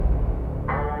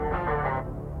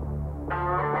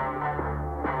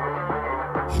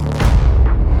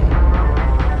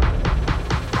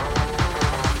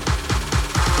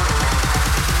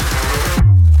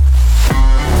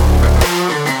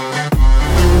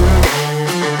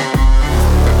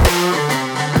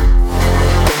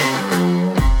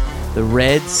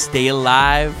Reds stay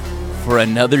alive for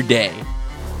another day.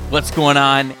 What's going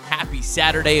on? Happy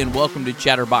Saturday and welcome to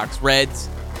Chatterbox Reds.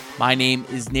 My name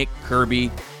is Nick Kirby.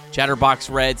 Chatterbox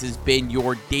Reds has been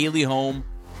your daily home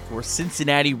for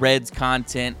Cincinnati Reds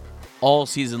content all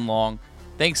season long.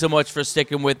 Thanks so much for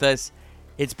sticking with us.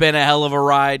 It's been a hell of a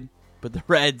ride, but the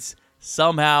Reds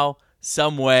somehow,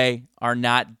 some way are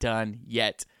not done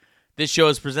yet. This show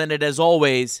is presented as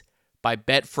always by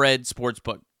Betfred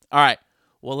Sportsbook. All right,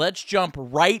 well, let's jump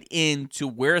right into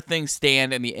where things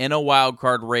stand in the NL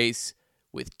wildcard race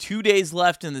with 2 days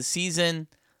left in the season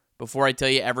before I tell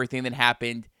you everything that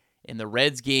happened in the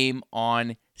Reds game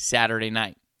on Saturday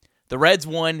night. The Reds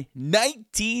won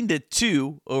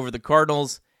 19-2 over the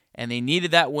Cardinals, and they needed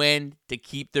that win to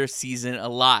keep their season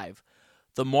alive.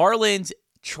 The Marlins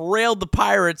trailed the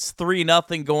Pirates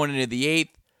 3-0 going into the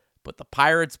eighth, but the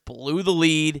Pirates blew the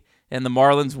lead, and the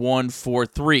Marlins won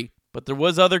 4-3. But there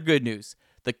was other good news.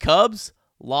 The Cubs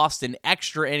lost in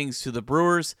extra innings to the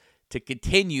Brewers to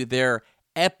continue their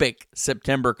epic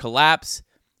September collapse,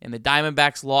 and the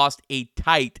Diamondbacks lost a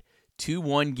tight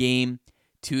 2-1 game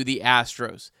to the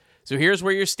Astros. So here's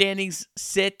where your standings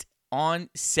sit on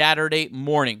Saturday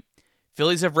morning.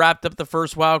 Phillies have wrapped up the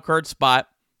first wild card spot.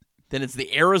 Then it's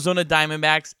the Arizona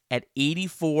Diamondbacks at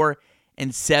 84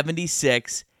 and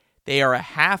 76. They are a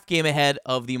half game ahead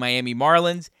of the Miami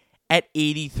Marlins at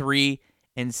 83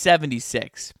 and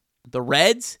 76. The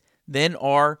Reds then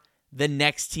are the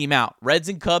next team out. Reds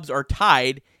and Cubs are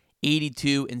tied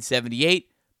 82 and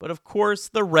 78, but of course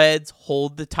the Reds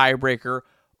hold the tiebreaker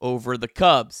over the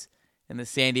Cubs. And the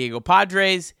San Diego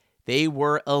Padres, they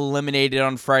were eliminated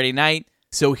on Friday night.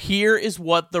 So here is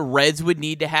what the Reds would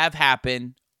need to have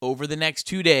happen over the next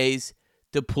 2 days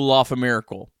to pull off a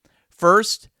miracle.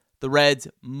 First, the Reds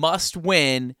must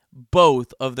win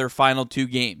both of their final two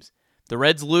games. The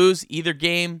Reds lose either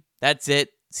game, that's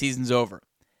it, season's over.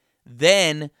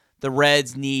 Then the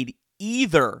Reds need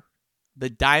either the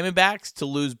Diamondbacks to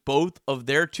lose both of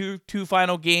their two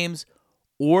final games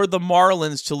or the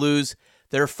Marlins to lose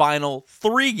their final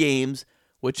three games,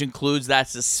 which includes that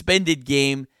suspended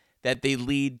game that they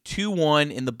lead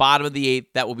 2-1 in the bottom of the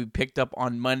eighth that will be picked up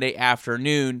on Monday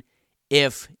afternoon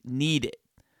if needed.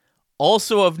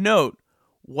 Also of note,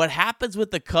 what happens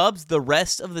with the Cubs the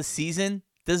rest of the season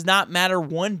does not matter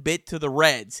one bit to the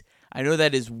Reds. I know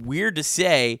that is weird to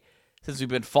say since we've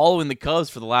been following the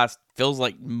Cubs for the last, feels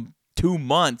like 2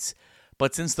 months,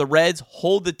 but since the Reds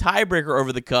hold the tiebreaker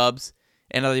over the Cubs,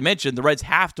 and as I mentioned, the Reds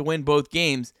have to win both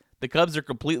games, the Cubs are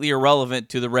completely irrelevant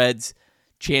to the Reds'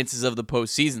 chances of the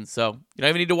postseason. So you don't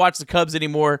even need to watch the Cubs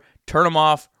anymore. Turn them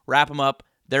off, wrap them up.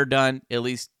 They're done, at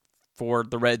least for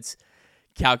the Reds'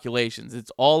 calculations.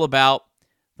 It's all about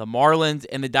the Marlins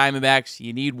and the Diamondbacks.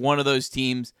 You need one of those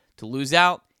teams to lose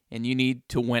out, and you need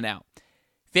to win out.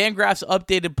 Fangraphs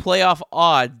updated playoff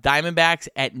odds. Diamondbacks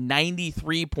at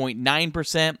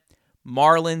 93.9%.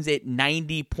 Marlins at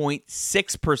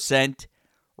 90.6%.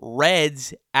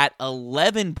 Reds at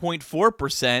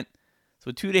 11.4%.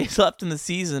 So 2 days left in the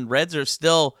season. Reds are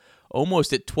still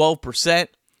almost at 12%.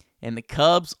 And the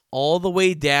Cubs all the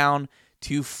way down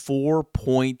to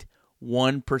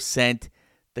 4.1%.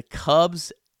 The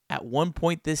Cubs at one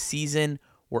point this season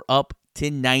were up to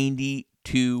 92%.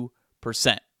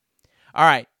 All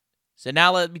right, so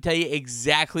now let me tell you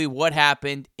exactly what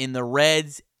happened in the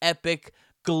Reds' epic,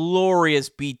 glorious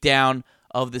beatdown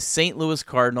of the St. Louis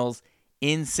Cardinals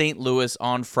in St. Louis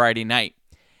on Friday night.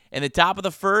 In the top of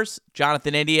the first,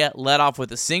 Jonathan India led off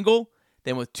with a single.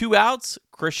 Then with two outs,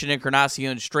 Christian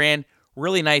Encarnacion Strand,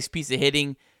 really nice piece of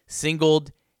hitting,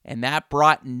 singled, and that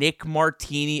brought Nick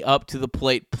Martini up to the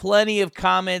plate. Plenty of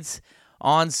comments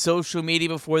on social media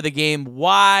before the game.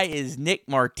 Why is Nick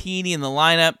Martini in the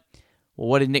lineup? Well,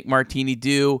 what did Nick Martini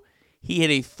do? He hit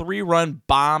a 3-run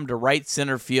bomb to right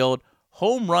center field.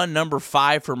 Home run number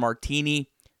 5 for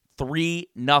Martini.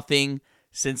 3-0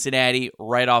 Cincinnati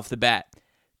right off the bat.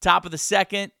 Top of the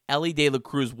second, Elly De La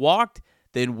Cruz walked.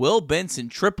 Then Will Benson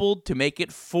tripled to make it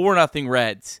 4-0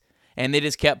 Reds. And they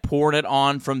just kept pouring it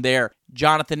on from there.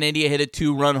 Jonathan India hit a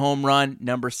 2-run home run,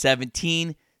 number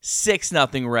 17,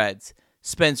 6-0 Reds.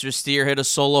 Spencer Steer hit a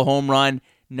solo home run,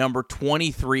 number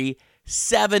 23,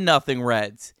 7-0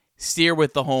 Reds. Steer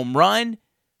with the home run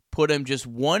put him just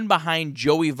one behind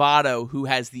Joey Votto, who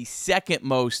has the second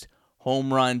most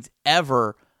home runs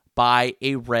ever by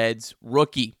a Reds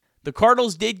rookie. The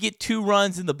Cardinals did get 2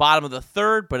 runs in the bottom of the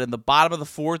third, but in the bottom of the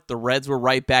fourth, the Reds were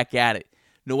right back at it.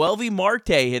 Noelvi Marte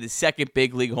hit his second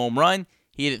big league home run.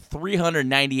 He hit it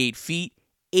 398 feet,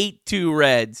 8-2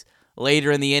 Reds.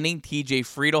 Later in the inning, TJ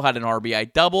Friedl had an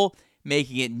RBI double,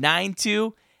 making it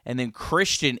 9-2. And then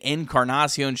Christian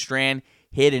Encarnacion Strand,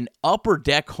 hit an upper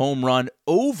deck home run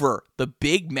over the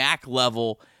Big Mac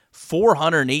level,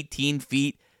 418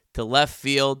 feet to left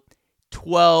field.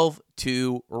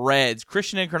 12-2 Reds.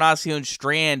 Christian Encarnacion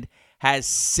Strand has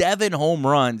 7 home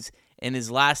runs in his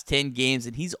last 10 games,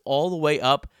 and he's all the way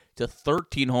up to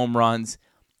 13 home runs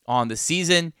on the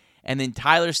season. And then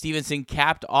Tyler Stevenson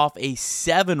capped off a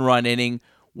 7-run inning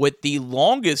with the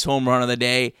longest home run of the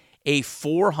day, a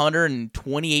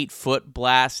 428-foot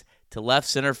blast to left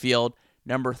center field,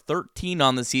 number 13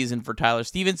 on the season for Tyler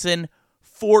Stevenson.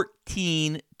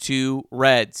 14-2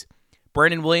 Reds.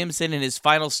 Brandon Williamson in his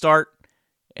final start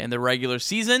in the regular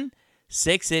season,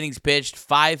 6 innings pitched,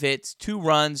 5 hits, 2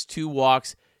 runs, 2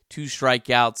 walks, 2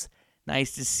 strikeouts.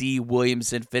 Nice to see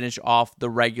Williamson finish off the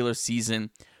regular season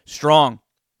strong.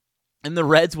 And the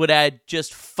Reds would add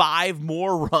just 5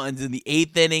 more runs in the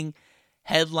 8th inning,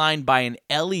 headlined by an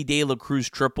Ellie De La Cruz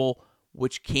triple,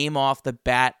 which came off the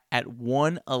bat at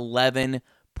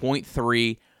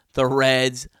 111.3. The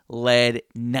Reds led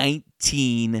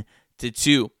 19-2.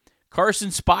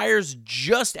 Carson Spires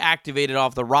just activated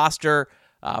off the roster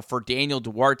for Daniel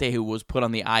Duarte, who was put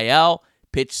on the IL.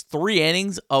 Pitched 3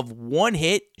 innings of 1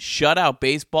 hit, shutout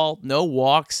baseball, no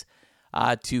walks,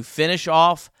 to finish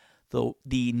off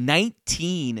the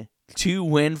 19-2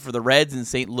 win for the Reds in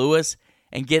St. Louis.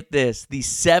 And get this, the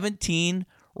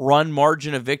 17-run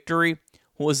margin of victory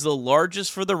was the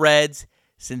largest for the Reds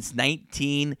since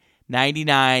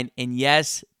 1999. And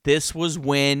yes, this was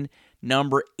win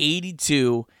number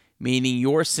 82, meaning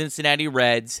your Cincinnati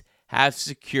Reds have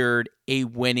secured a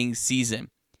winning season.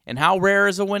 And how rare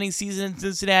is a winning season in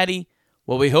Cincinnati?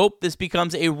 Well, we hope this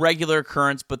becomes a regular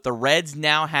occurrence, but the Reds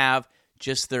now have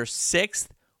just their 6th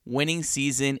winning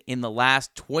season in the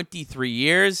last 23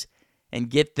 years. And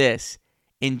get this,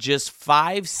 in just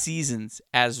 5 seasons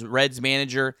as Reds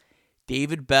manager,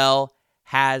 David Bell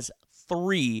has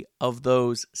 3 of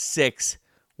those 6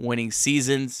 winning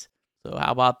seasons. So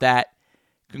how about that?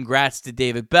 Congrats to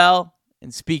David Bell.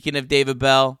 And speaking of David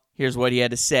Bell, here's what he had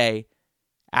to say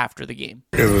after the game.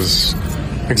 It was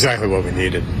exactly what we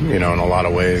needed, in a lot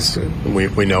of ways.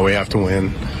 We know we have to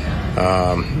win.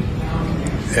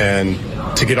 And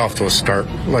to get off to a start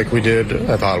like we did,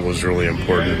 I thought it was really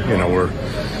important. We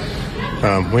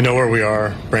know where we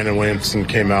are. Brandon Williamson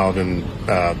came out, and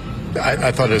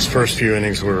I thought his first few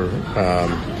innings were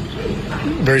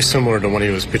very similar to when he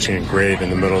was pitching in grade in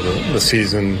the middle of the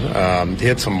season. He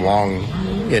had some long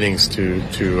innings to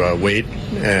wait,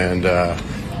 and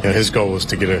his goal was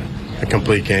to get a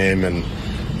complete game and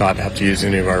not have to use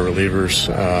any of our relievers.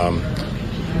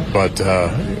 But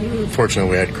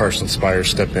fortunately, we had Carson Spires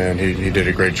step in. He did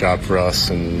a great job for us,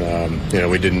 and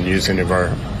we didn't use any of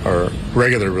our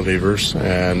regular relievers,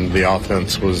 and the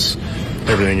offense was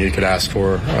everything you could ask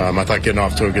for. I thought getting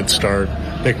off to a good start.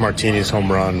 Nick Martini's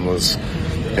home run was,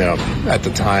 at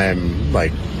the time,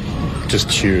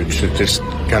 just huge. It just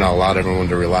kind of allowed everyone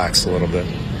to relax a little bit.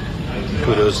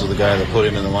 Kudos to the guy that put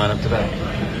him in the lineup today.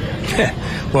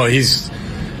 Well, he's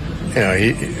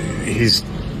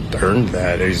earned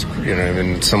that. He's,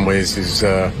 in some ways he's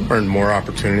earned more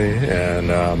opportunity,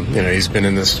 and he's been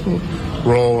in this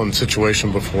role and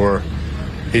situation before.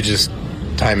 He just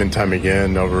time and time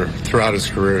again throughout his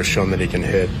career has shown that he can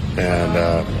hit,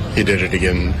 and he did it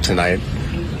again tonight.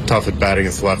 Tough at bat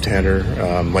against the left-hander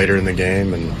later in the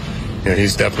game, and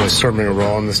he's definitely serving a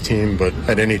role on this team. But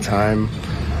at any time,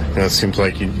 it seems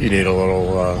like you need a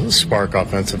little spark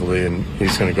offensively, and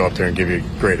he's going to go up there and give you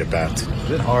great at-bats.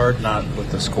 Is it hard, not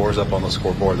with the scores up on the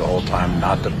scoreboard the whole time,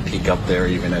 not to peek up there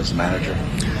even as a manager?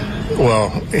 Well,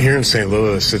 here in St.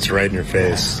 Louis, it's right in your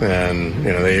face, and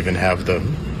they even have the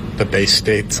base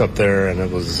states up there, and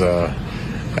it was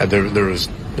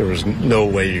there was no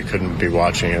way you couldn't be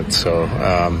watching it. So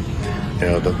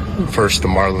the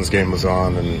Marlins game was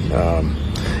on, and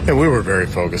we were very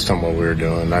focused on what we were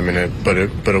doing. I mean, but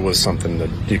it was something that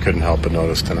you couldn't help but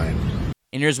notice tonight.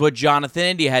 And here's what Jonathan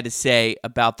India had to say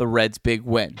about the Reds' big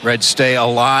win. Reds stay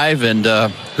alive, and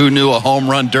who knew a home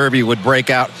run derby would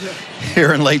break out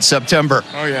here in late September?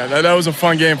 Oh, yeah, that was a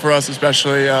fun game for us,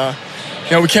 especially.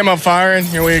 We came up firing.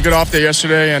 We had a good off day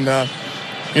yesterday, and,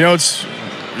 it's,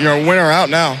 win or out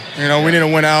now. We need to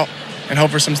win out and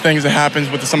hope for some things that happens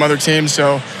with some other teams.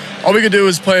 So all we could do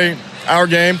is play our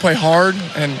game, play hard,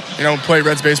 and, play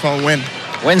Reds baseball and win.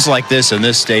 Wins like this in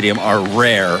this stadium are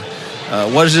rare.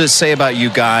 What does it say about you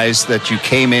guys that you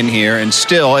came in here and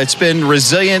still, it's been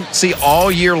resiliency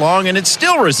all year long, and it's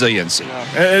still resiliency?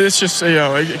 It's just,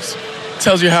 it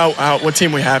tells you what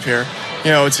team we have here.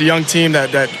 It's a young team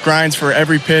that grinds for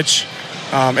every pitch,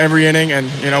 every inning, and,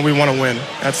 we want to win.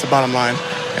 That's the bottom line.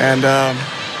 And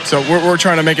so we're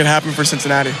trying to make it happen for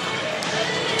Cincinnati.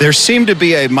 There seemed to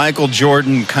be a Michael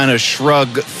Jordan kind of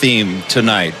shrug theme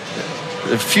tonight.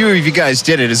 A few of you guys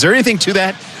did it. Is there anything to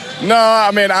that? No, I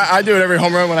mean, I do it every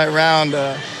home run when I round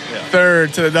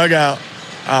third to the dugout.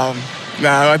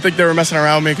 No, I think they were messing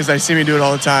around with me because they see me do it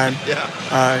all the time.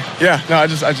 I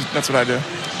just that's what I do.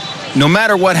 No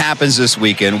matter what happens this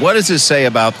weekend, what does this say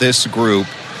about this group?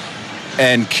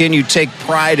 And can you take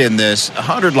pride in this?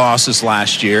 100 losses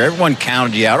last year. Everyone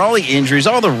counted you out. All the injuries,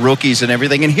 all the rookies and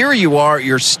everything. And here you are.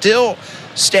 You're still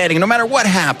standing. No matter what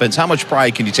happens, how much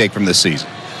pride can you take from this season?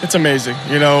 It's amazing.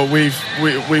 You know,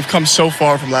 we've come so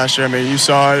far from last year. I mean, you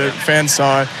saw it. Fans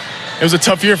saw it. It was a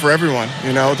tough year for everyone,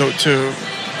 you know, to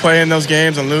play in those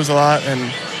games and lose a lot,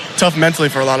 and tough mentally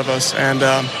for a lot of us. And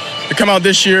to come out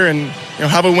this year and, you know,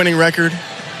 have a winning record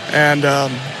and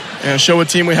show what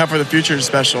team we have for the future is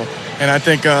special. And I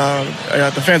think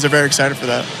the fans are very excited for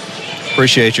that.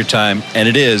 Appreciate your time. And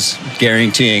it is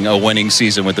guaranteeing a winning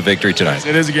season with the victory tonight.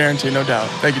 It is a guarantee, no doubt.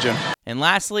 Thank you, Jim. And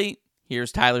lastly,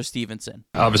 here's Tyler Stevenson.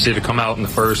 Obviously, to come out in the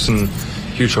first and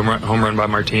huge home run by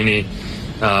Martini.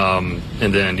 And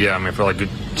then, I feel like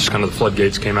just kind of the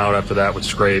floodgates came out after that, which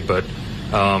is great. But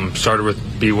started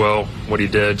with B-Will, what he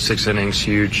did, 6 innings,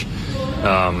 huge.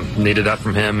 Needed that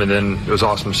from him. And then it was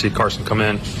awesome to see Carson come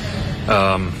in.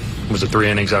 Was it 3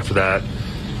 innings after that?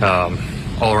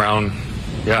 All around,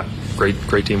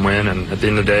 great team win. And at the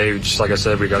end of the day, just like I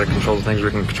said, we got to control the things we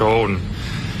can control and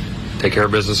take care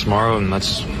of business tomorrow, and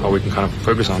that's all we can kind of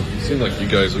focus on. It seemed like you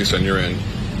guys, at least on your end,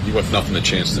 you left nothing to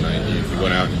chance tonight. You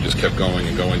went out and you just kept going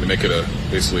and going to make it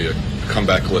basically a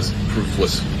comeback-less,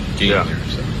 proof-less game here.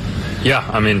 So.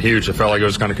 Yeah, huge. I felt like it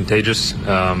was kind of contagious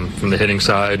from the hitting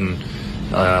side, and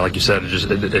like you said,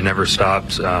 it never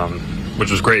stopped, which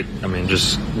was great. We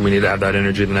need to have that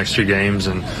energy the next 2 games,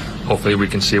 and hopefully we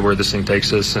can see where this thing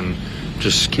takes us and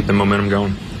just keep the momentum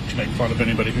going. Did you make fun of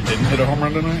anybody who didn't hit a home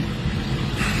run tonight?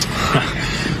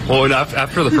 Well,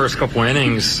 after the first couple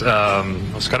innings, I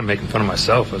was kind of making fun of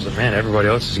myself. I was like, man, everybody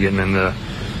else is getting in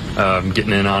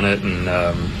on it,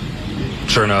 and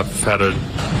sure enough, had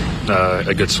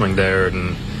a good swing there.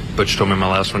 And Butch told me my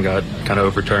last one got kind of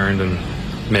overturned and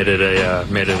made it a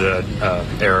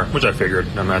error, which I figured.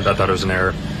 I thought it was an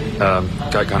error.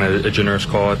 Got kind of a generous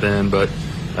call at the end, but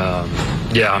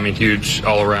huge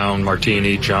all around.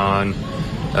 Martini, John,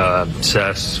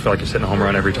 Cess, feel like he's hitting a home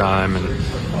run every time,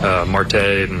 and Marte,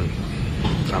 and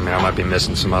I might be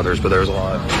missing some others, but there's a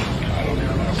lot.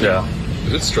 Yeah.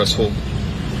 Is it stressful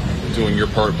doing your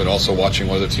part, but also watching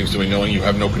what other teams doing, knowing you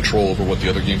have no control over what the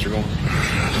other games are going?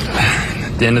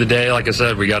 At the end of the day, like I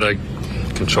said, we got to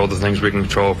control the things we can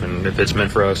control, and if it's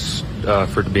meant for us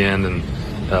for it to be in, then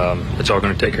it's all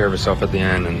going to take care of itself at the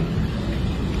end,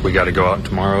 and we got to go out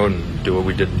tomorrow and do what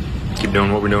we did, keep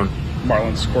doing what we're doing.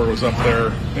 Marlins score was up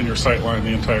there in your sight line the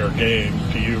entire game.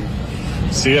 Do you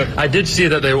see it? I did see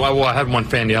that I had one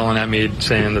fan yelling at me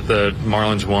saying that the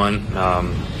Marlins won.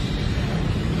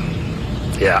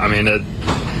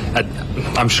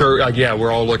 I'm sure,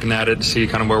 we're all looking at it to see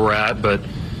kind of where we're at, but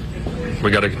we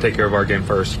got to take care of our game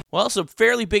first. Well, some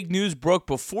fairly big news broke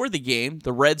before the game.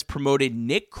 The Reds promoted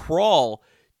Nick Krall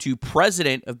to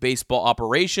president of baseball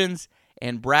operations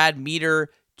and Brad Meter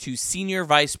to senior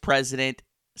vice president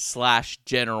 /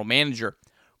 general manager.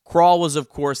 Krall was, of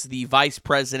course, the vice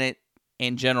president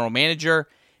and general manager.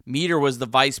 Meter was the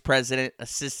vice president,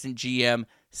 assistant GM,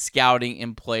 scouting,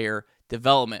 and player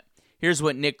development. Here's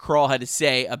what Nick Krall had to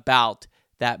say about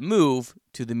that move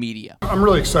to the media. I'm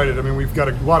really excited. We've got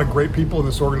a lot of great people in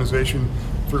this organization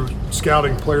through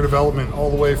scouting, player development, all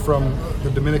the way from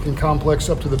the Dominican complex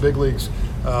up to the big leagues.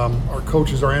 Our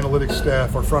coaches, our analytics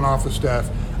staff, our front office staff.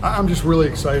 I'm just really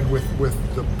excited with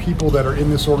the people that are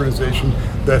in this organization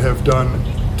that have done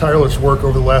tireless work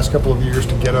over the last couple of years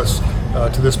to get us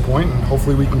to this point, and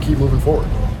hopefully we can keep moving forward.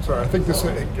 So I think this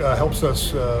helps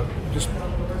us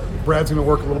Brad's going to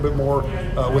work a little bit more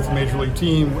with the major league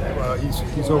team.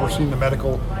 He's overseen the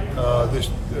medical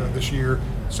this year,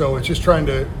 so it's just trying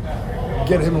to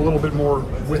get him a little bit more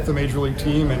with the major league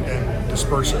team and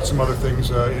disperse some other things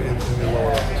in the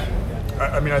lower levels.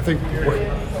 I think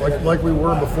like we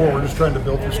were before, we're just trying to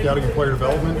build through scouting and player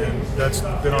development, and that's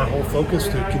been our whole focus,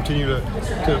 to continue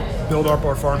to build up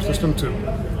our farm system, to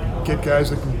get guys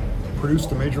that can produce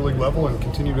the major league level and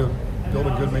continue to build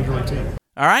a good major league team.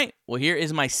 All right, well, here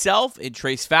is myself and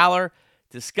Trace Fowler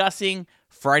discussing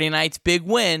Friday night's big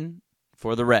win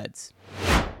for the Reds.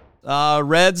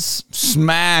 Reds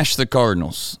smash the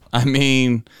Cardinals.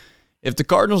 If the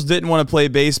Cardinals didn't want to play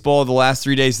baseball the last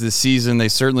 3 days of the season, they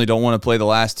certainly don't want to play the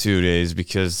last 2 days,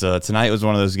 because tonight was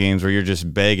one of those games where you're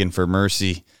just begging for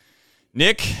mercy.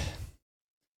 Nick,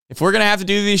 if we're going to have to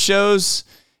do these shows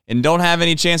and don't have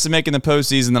any chance of making the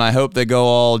postseason, then I hope they go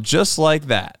all just like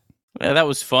that. Yeah, that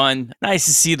was fun. Nice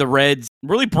to see the Reds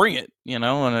really bring it, in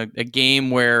a game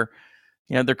where,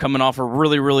 they're coming off a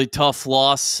really, really tough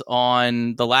loss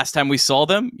on the last time we saw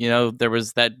them. There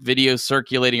was that video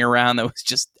circulating around that was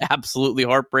just absolutely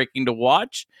heartbreaking to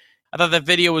watch. I thought that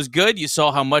video was good. You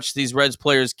saw how much these Reds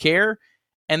players care.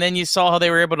 And then you saw how they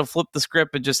were able to flip the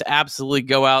script and just absolutely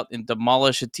go out and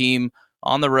demolish a team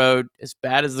on the road. As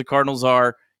bad as the Cardinals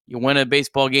are, you win a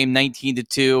baseball game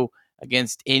 19-2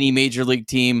 against any major league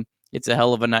team. It's a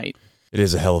hell of a night. It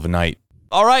is a hell of a night.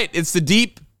 All right, it's the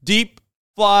deep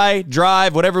fly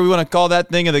drive, whatever we want to call that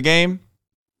thing of the game,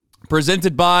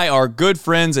 presented by our good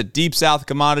friends at Deep South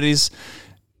Commodities.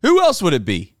 Who else would it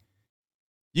be?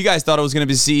 You guys thought it was going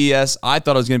to be CES. I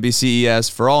thought it was going to be CES.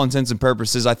 For all intents and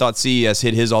purposes, I thought CES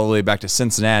hit his all the way back to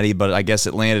Cincinnati, but I guess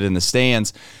it landed in the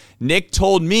stands. Nick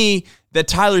told me that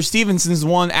Tyler Stevenson's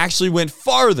one actually went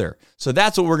farther. So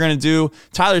that's what we're going to do.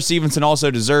 Tyler Stevenson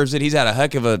also deserves it. He's had a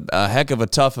heck of a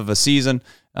tough of a season.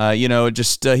 It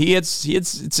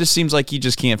just seems like he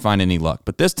just can't find any luck.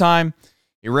 But this time,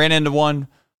 he ran into one,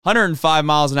 105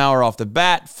 miles an hour off the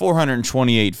bat,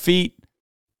 428 feet,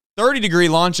 30-degree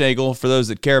launch angle for those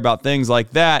that care about things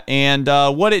like that. And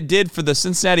what it did for the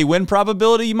Cincinnati win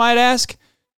probability, you might ask,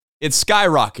 it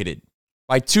skyrocketed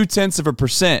by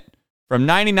 0.2% from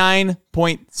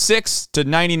 99.6 to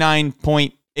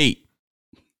 99.8.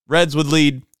 Reds would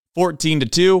lead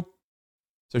 14-2.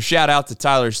 So shout out to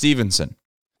Tyler Stevenson.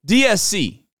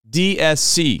 DSC,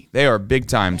 they are big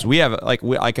times. We have,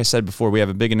 like I said before, we have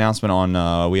a big announcement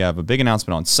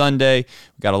on Sunday.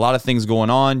 We've got a lot of things going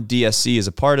on. DSC is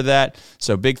a part of that.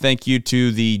 So big thank you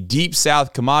to the Deep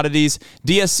South Commodities.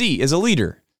 DSC is a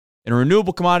leader in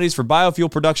renewable commodities for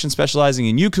biofuel production, specializing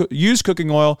in used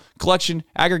cooking oil, collection,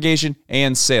 aggregation,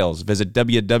 and sales. Visit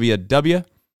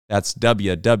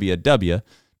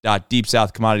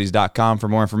www.deepsouthcommodities.com for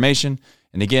more information.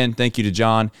 And again, thank you to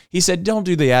John. He said, don't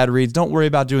do the ad reads. Don't worry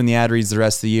about doing the ad reads the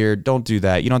rest of the year. Don't do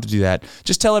that. You don't have to do that.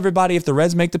 Just tell everybody if the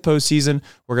Reds make the postseason,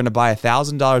 we're going to buy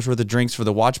 $1,000 worth of drinks for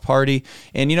the watch party.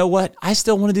 And you know what? I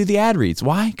still want to do the ad reads.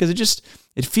 Why? Because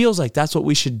it feels like that's what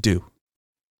we should do.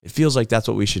 It feels like that's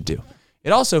what we should do.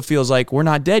 It also feels like we're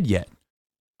not dead yet.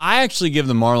 I actually give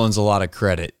the Marlins a lot of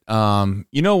credit.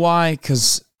 You know why?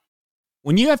 Because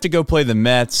when you have to go play the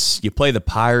Mets, you play the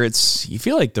Pirates, you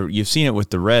feel like you've seen it with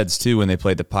the Reds too when they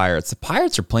play the Pirates. The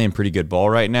Pirates are playing pretty good ball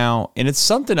right now, and it's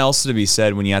something else to be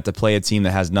said when you have to play a team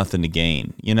that has nothing to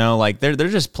gain. They're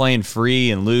just playing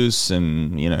free and loose,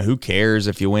 and who cares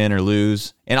if you win or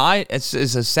lose. And it's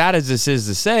as sad as this is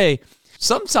to say,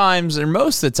 sometimes, or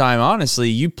most of the time,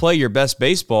 honestly, you play your best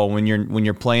baseball when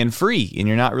you're playing free and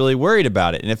you're not really worried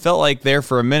about it. And it felt like there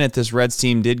for a minute, this Reds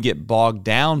team did get bogged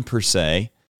down per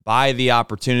se by the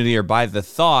opportunity or by the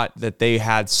thought that they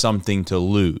had something to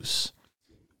lose.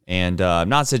 And I'm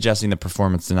not suggesting the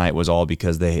performance tonight was all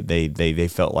because they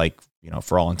felt like,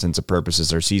 for all intents and purposes,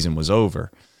 their season was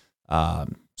over.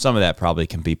 Some of that probably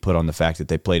can be put on the fact that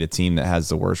they played a team that has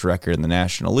the worst record in the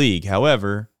National League.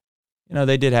 However,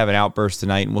 they did have an outburst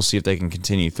tonight, and we'll see if they can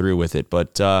continue through with it.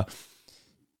 But I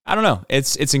don't know.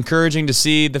 It's encouraging to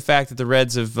see the fact that the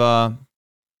Reds have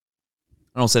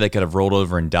I don't say they could have rolled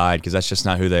over and died, because that's just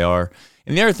not who they are.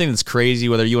 And the other thing that's crazy,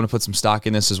 whether you want to put some stock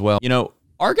in this as well,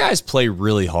 our guys play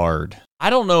really hard. I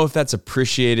don't know if that's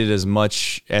appreciated as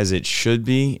much as it should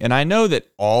be. And I know that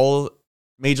all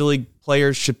major league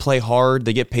players should play hard.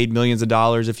 They get paid millions of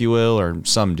dollars, if you will, or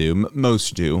some do.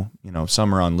 Most do.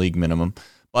 Some are on league minimum.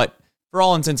 But for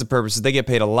all intents and purposes, they get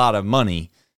paid a lot of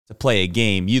money to play a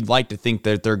game. You'd like to think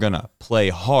that they're going to play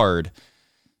hard.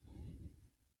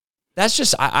 That's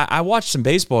just, I watched some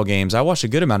baseball games. I watched a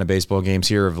good amount of baseball games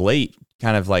here of late,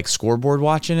 kind of like scoreboard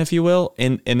watching, if you will.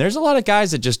 And there's a lot of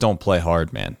guys that just don't play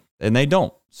hard, man. And they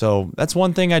don't. So that's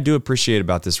one thing I do appreciate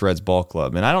about this Reds ball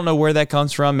club. And I don't know where that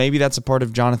comes from. Maybe that's a part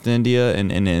of Jonathan India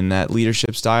and that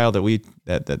leadership style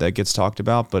that gets talked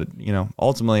about. But,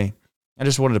 ultimately, I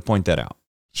just wanted to point that out.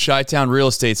 Chi-Town Real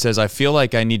Estate says, I feel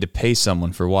like I need to pay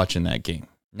someone for watching that game.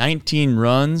 19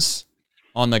 runs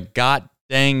on the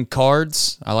dang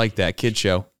Cards. I like that kid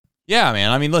show. Yeah,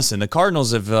 man. I mean, listen, the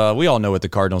Cardinals have, we all know what the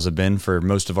Cardinals have been for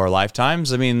most of our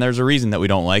lifetimes. I mean, there's a reason that we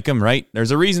don't like them, right?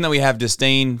 There's a reason that we have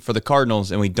disdain for the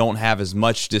Cardinals and we don't have as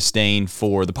much disdain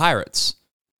for the Pirates.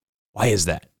 Why is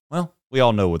that? Well, we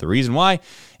all know the reason why.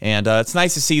 And it's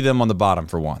nice to see them on the bottom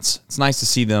for once. It's nice to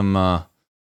see them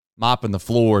mopping the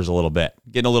floors a little bit,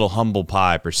 getting a little humble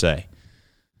pie, per se.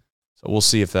 So we'll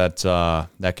see if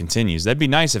that continues. That'd be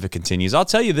nice if it continues. I'll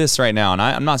tell you this right now, and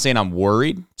I'm not saying I'm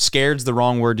worried. Scared's the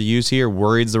wrong word to use here.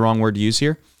 Worried's the wrong word to use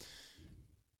here.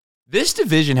 This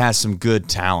division has some good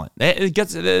talent.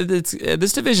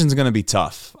 This division's going to be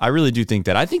tough. I really do think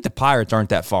that. I think the Pirates aren't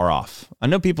that far off. I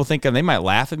know people think they might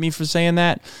laugh at me for saying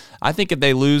that. I think if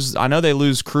they lose, I know they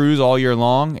lose Cruz all year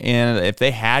long, and if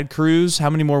they had Cruz, how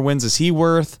many more wins is he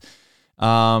worth?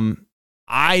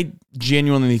 I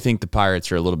genuinely think the Pirates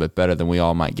are a little bit better than we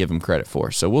all might give them credit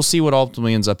for. So we'll see what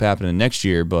ultimately ends up happening next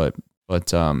year, but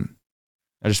I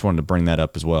just wanted to bring that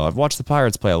up as well. I've watched the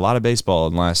Pirates play a lot of baseball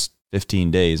in the last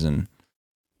 15 days, and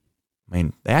I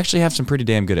mean, they actually have some pretty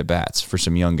damn good at-bats for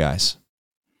some young guys.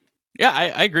 Yeah,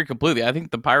 I agree completely. I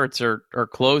think the Pirates are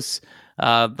close.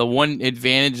 The one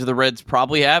advantage the Reds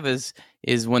probably have is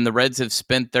when the Reds have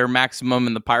spent their maximum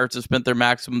and the Pirates have spent their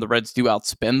maximum, the Reds do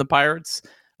outspend the Pirates.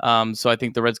 So I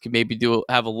think the Reds could maybe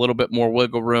have a little bit more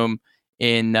wiggle room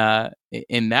in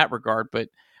that regard. But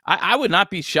I would not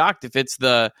be shocked if it's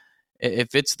the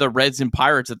Reds and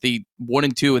Pirates at the 1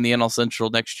 and 2 in the NL Central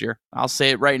next year. I'll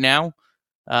say it right now.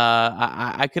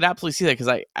 I could absolutely see that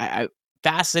because I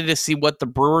fascinated to see what the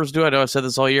Brewers do. I know I've said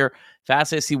this all year.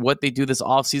 Fascinated to see what they do this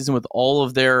offseason with all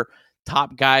of their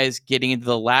top guys getting into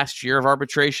the last year of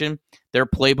arbitration. Their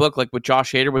playbook, like with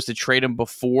Josh Hader, was to trade him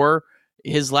before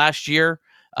his last year.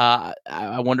 I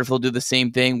wonder if they'll do the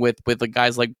same thing with the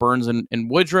guys like Burns and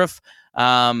Woodruff.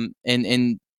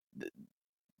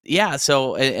 Yeah,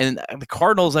 so and the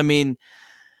Cardinals, I mean,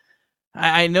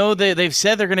 I know they've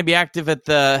said they're going to be active at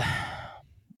the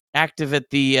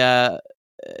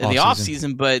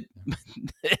offseason, but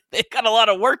they've got a lot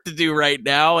of work to do right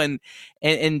now, and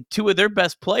two of their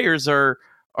best players are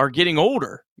getting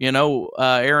older,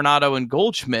 Arenado and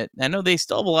Goldschmidt. I know they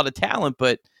still have a lot of talent,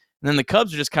 but then the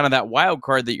Cubs are just kind of that wild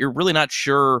card that you're really not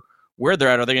sure where they're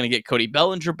at. Are they going to get Cody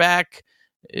Bellinger back?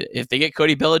 If they get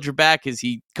Cody Bellinger back, is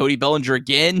he Cody Bellinger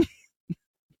again?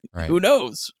 Right. Who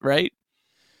knows, right?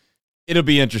 It'll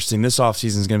be interesting. This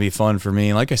offseason is going to be fun for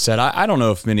me. Like I said, I don't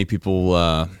know if many people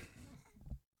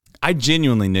I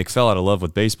genuinely, Nick, fell out of love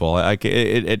with baseball.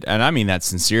 And I mean that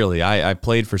sincerely. I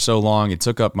played for so long. It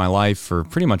took up my life for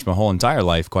pretty much my whole entire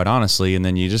life, quite honestly. And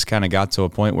then you just kind of got to a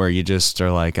point where you just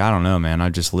are like, I don't know, man.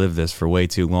 I've just lived this for way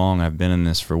too long. I've been in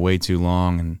this for way too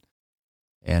long.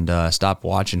 And stopped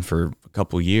watching for a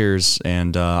couple years.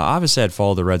 And obviously I'd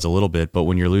follow the Reds a little bit, but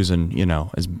when you're losing,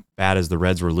 as bad as the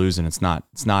Reds were losing, it's not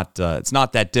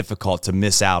that difficult to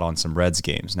miss out on some Reds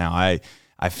games. Now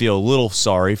I feel a little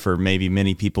sorry for maybe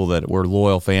many people that were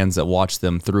loyal fans that watched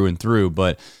them through and through,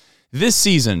 but this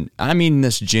season, I mean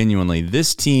this genuinely,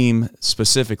 this team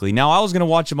specifically. Now, I was going to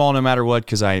watch them all no matter what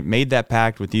because I made that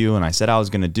pact with you and I said I was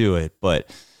going to do it,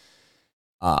 but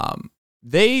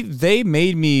they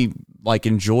made me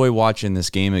enjoy watching this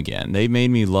game again. They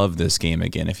made me love this game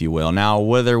again, if you will. Now,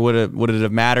 would it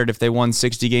have mattered if they won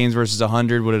 60 games versus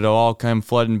 100? Would it all come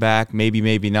flooding back? Maybe,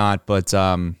 maybe not, but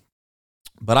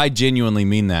I genuinely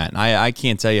mean that. I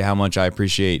can't tell you how much I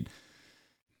appreciate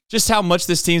just how much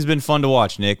this team's been fun to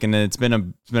watch, Nick. And it's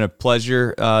been a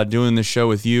pleasure doing this show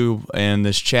with you. And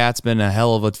this chat's been a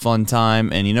hell of a fun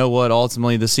time. And you know what?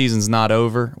 Ultimately, the season's not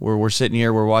over. We're sitting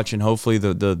here. We're watching. Hopefully,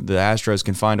 the Astros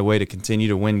can find a way to continue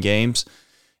to win games.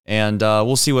 And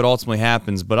we'll see what ultimately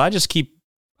happens. But I just keep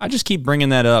bringing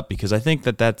that up because I think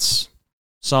that's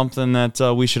something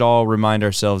that we should all remind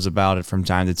ourselves about it from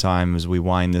time to time as we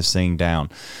wind this thing down.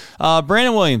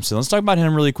 Brandon Williamson, let's talk about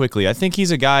him really quickly. I think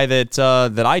he's a guy that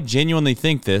I genuinely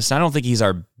think this. I don't think he's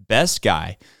our best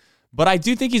guy, but I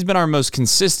do think he's been our most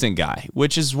consistent guy,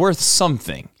 which is worth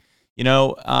something.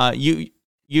 You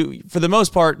for the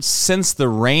most part, since the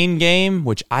rain game,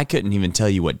 which I couldn't even tell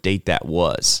you what date that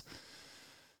was.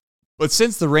 But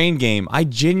since the rain game, I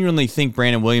genuinely think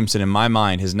Brandon Williamson, in my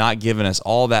mind, has not given us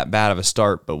all that bad of a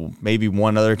start, but maybe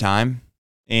one other time.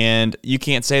 And you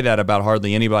can't say that about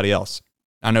hardly anybody else.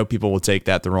 I know people will take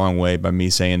that the wrong way by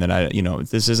me saying that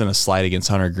this isn't a slight against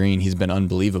Hunter Green. He's been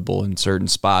unbelievable in certain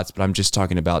spots, but I'm just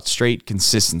talking about straight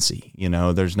consistency.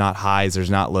 There's not highs,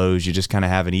 there's not lows. You just kind of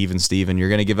have an even Steven. You're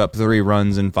going to give up 3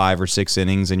 runs in 5 or 6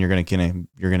 innings, and you're going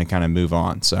to kind of move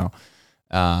on. So,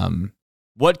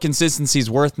 what consistency is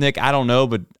worth, Nick, I don't know,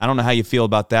 but I don't know how you feel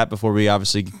about that before we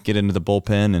obviously get into the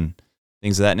bullpen and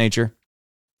things of that nature.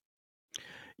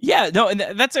 Yeah, no, and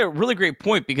that's a really great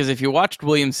point because if you watched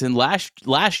Williamson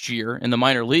last year in the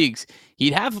minor leagues,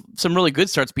 he'd have some really good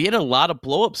starts, but he had a lot of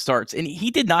blow-up starts, and he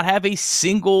did not have a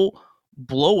single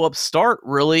blow-up start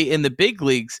really in the big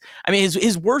leagues. I mean,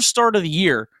 his worst start of the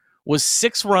year was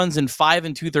 6 runs in 5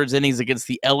 2/3 innings against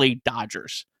the LA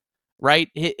Dodgers. Right?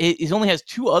 He only has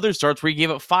 2 other starts where he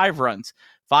gave up 5 runs,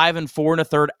 5 4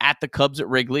 1/3 at the Cubs at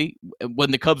Wrigley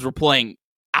when the Cubs were playing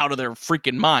out of their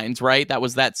freaking minds, right? That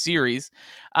was that series.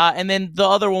 And then the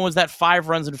other one was that 5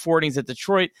 runs in 4 innings at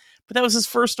Detroit. but that was his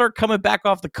first start coming back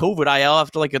off the COVID IL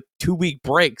after like a 2-week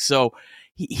break. So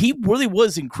he really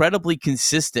was incredibly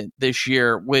consistent this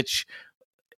year, which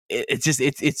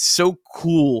it's so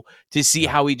cool to see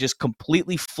how he just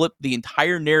completely flipped the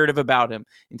entire narrative about him.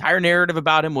 The entire narrative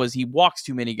about him was he walks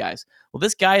too many guys. Well,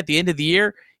 this guy at the end of the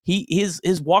year,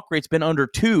 his walk rate's been under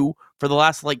 2 for the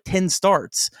last like 10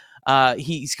 starts.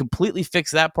 He's completely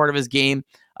fixed that part of his game.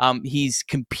 He's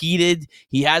competed.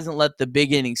 He hasn't let the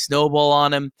big inning snowball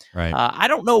on him. Right. I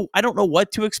don't know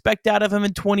what to expect out of him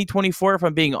in 2024. If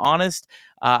I'm being honest,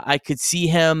 I could see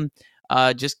him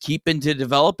just keeping to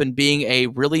develop and being a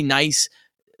really nice,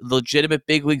 legitimate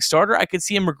big league starter. I could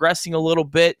see him regressing a little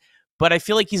bit, but I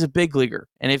feel like he's a big leaguer.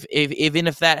 And if even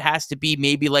if that has to be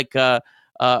maybe like a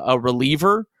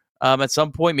reliever at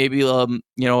some point, maybe a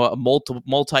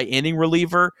multi-inning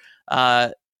reliever,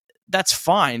 that's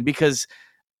fine, because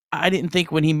I didn't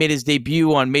think when he made his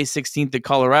debut on May 16th at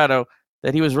Colorado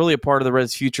that he was really a part of the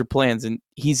Reds' future plans, and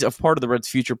he's a part of the Reds'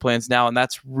 future plans now, and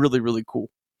that's really, really cool.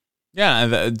 Yeah,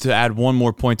 and to add one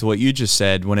more point to what you just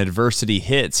said, when adversity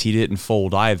hits, he didn't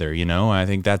fold either, I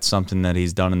think that's something that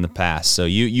he's done in the past. So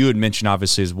you had mentioned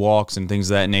obviously his walks and things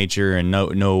of that nature, and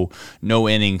no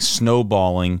inning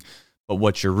snowballing. But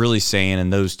what you're really saying in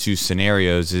those two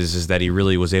scenarios is that he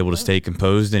really was able to stay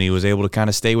composed, and he was able to kind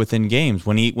of stay within games.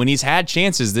 When he's had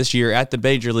chances this year at the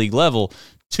major league level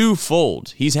to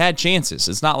fold, he's had chances.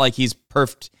 It's not like he's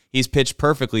pitched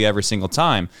perfectly every single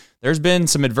time. There's been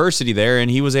some adversity there, and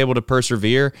he was able to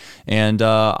persevere. And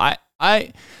I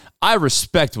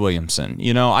respect Williamson.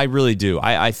 I really do.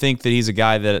 I think that he's a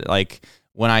guy that, like,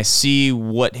 when I see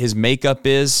what his makeup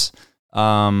is,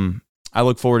 I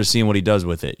look forward to seeing what he does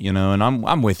with it, and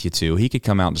I'm with you too. He could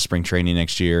come out into spring training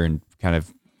next year and kind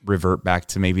of revert back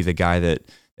to maybe the guy that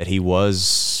he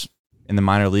was in the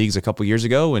minor leagues a couple years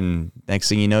ago, and next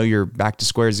thing you know, you're back to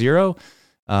square zero.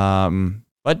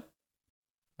 But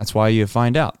that's why you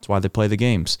find out. That's why they play the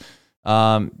games. You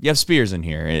have Spears in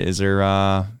here. Is there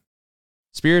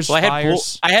Spears? Well,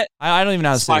 Spires? I don't even know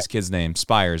how to say this kid's name.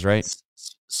 Spires, right?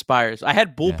 Spires. I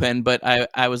had bullpen, but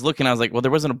I was looking. I was like, well,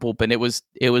 there wasn't a bullpen.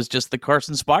 It was just the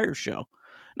Carson Spires show.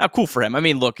 Now, cool for him. I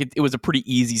mean, look, it was a pretty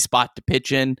easy spot to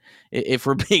pitch in. If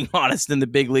we're being honest, in the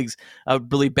big leagues, a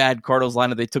really bad Cardinals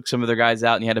lineup, they took some of their guys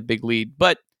out and he had a big lead.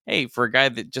 But hey, for a guy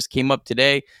that just came up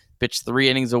today, pitched 3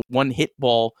 innings of 1 hit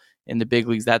ball in the big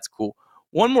leagues, that's cool.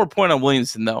 One more point on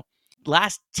Williamson, though.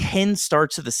 Last 10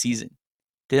 starts of the season,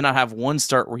 did not have one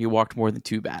start where he walked more than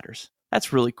 2 batters.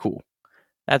 That's really cool.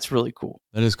 That's really cool.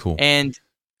 That is cool. And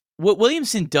what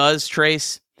Williamson does,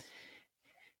 Trace,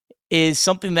 is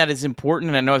something that is important,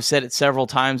 and I know I've said it several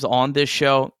times on this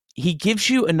show. He gives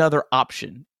you another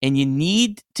option, and you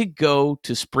need to go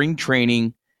to spring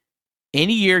training.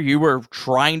 Any year you are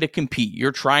trying to compete,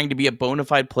 you're trying to be a bona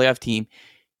fide playoff team,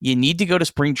 you need to go to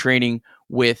spring training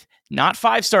with not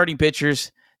 5 starting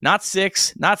pitchers, not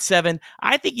 6, not 7.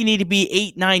 I think you need to be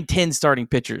 8, 9, 10 starting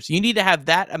pitchers. You need to have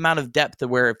that amount of depth to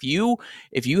where if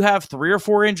you have 3 or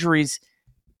 4 injuries,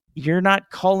 you're not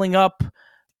calling up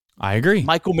I agree.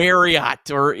 Michael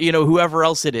Marriott or whoever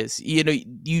else it is. You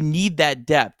need that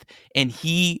depth, and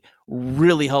he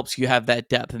really helps you have that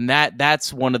depth. And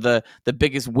that's one of the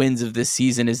biggest wins of this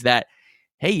season is that,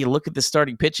 hey, you look at the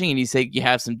starting pitching and you say you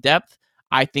have some depth.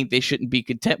 I think they shouldn't be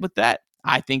content with that.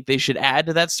 I think they should add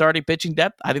to that starting pitching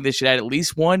depth. I think they should add at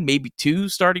least 1, maybe 2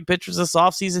 starting pitchers this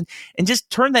offseason and just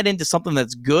turn that into something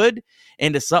that's good,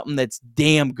 into something that's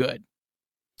damn good.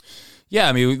 Yeah,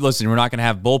 I mean, listen, we're not going to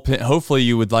have bullpen. Hopefully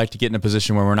you would like to get in a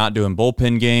position where we're not doing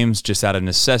bullpen games just out of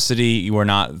necessity. We're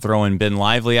not throwing Ben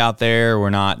Lively out there. We're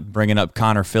not bringing up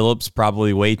Connor Phillips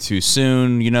probably way too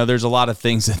soon. There's a lot of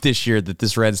things that this year that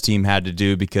this Reds team had to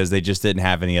do because they just didn't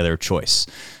have any other choice.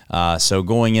 So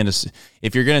going into,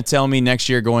 if you're going to tell me next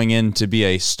year going in to be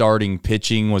a starting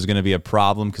pitching was going to be a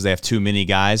problem because they have too many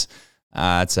guys,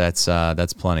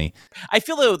 that's plenty. I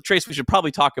feel though, Trace, we should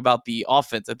probably talk about the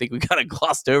offense. I think we kind of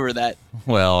glossed over that.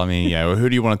 Well, I mean, yeah. Who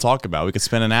do you want to talk about? We could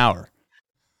spend an hour.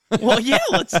 Well, yeah.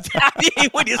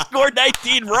 When you scored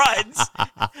 19 runs,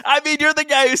 I mean, you're the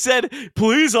guy who said,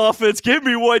 "Please, offense, give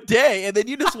me one day," and then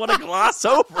you just want to gloss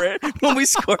over it when we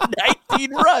scored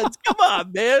 19 runs. Come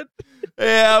on, man.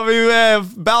 Yeah, I mean,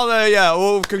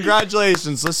 well,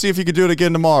 congratulations. Let's see if you can do it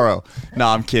again tomorrow. No,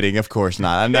 I'm kidding. Of course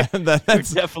not.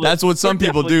 That's what some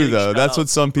people do, though. That's what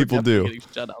some people do.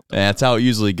 That's how it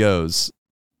usually goes.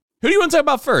 Who do you want to talk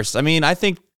about first? I mean, I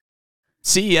think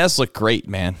CES looked great,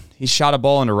 man. He shot a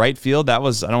ball into right field. I don't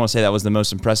want to say that was the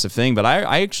most impressive thing, but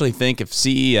I actually think if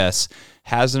CES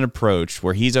has an approach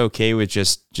where he's okay with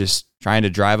just trying to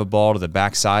drive a ball to the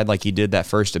backside like he did that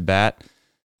first at bat,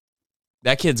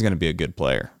 that kid's going to be a good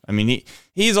player. I mean,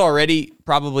 he's already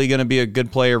probably going to be a good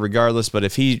player regardless, but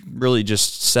if he really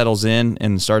just settles in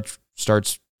and starts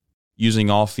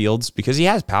using all fields, because he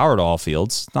has power to all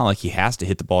fields, it's not like he has to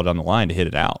hit the ball down the line to hit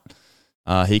it out.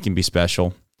 He can be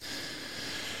special.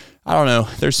 I don't know.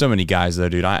 There's so many guys though,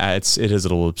 dude. It is a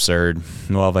little absurd.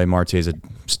 Noelvi Marte is a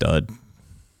stud.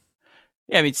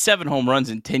 Yeah, I mean, 7 home runs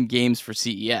in 10 games for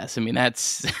CES. I mean,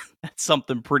 that's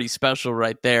something pretty special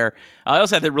right there. I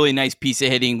also had that really nice piece of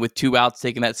hitting with 2 outs,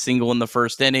 taking that single in the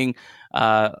first inning.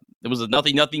 It was a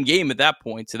nothing game at that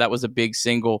point, so that was a big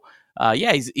single.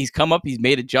 Yeah, he's come up, he's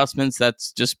made adjustments.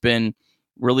 That's just been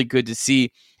really good to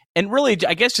see. And really,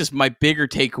 I guess just my bigger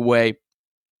takeaway,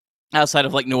 outside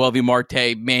of like Noelvi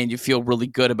Marte, man, you feel really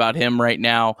good about him right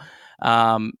now.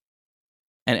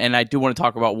 And I do want to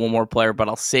talk about one more player, but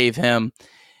I'll save him,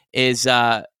 is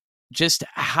just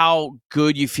how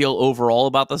good you feel overall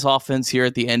about this offense here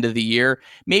at the end of the year.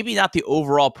 Maybe not the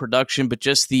overall production, but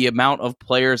just the amount of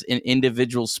players in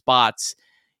individual spots.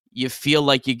 You feel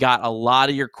like you got a lot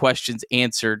of your questions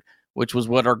answered, which was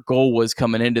what our goal was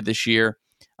coming into this year.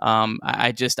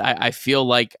 I feel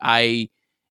like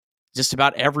just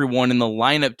about everyone in the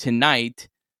lineup tonight,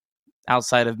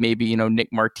 outside of maybe, Nick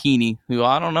Martini, who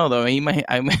I don't know though, I might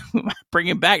bring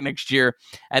him back next year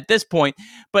at this point.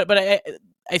 But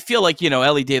I feel like,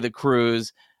 Ellie De La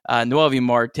Cruz, Noelvi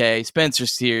Marte, Spencer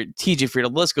Steer, TJ Fried, the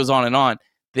list goes on and on.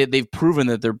 They've proven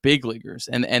that they're big leaguers,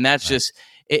 and that's just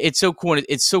it's so cool.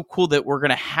 It's so cool that we're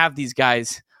gonna have these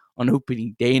guys on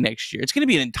opening day next year. It's gonna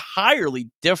be an entirely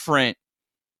different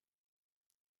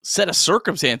set of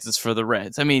circumstances for the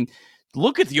Reds. I mean,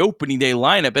 look at the opening day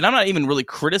lineup, and I'm not even really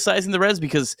criticizing the Reds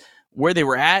because where they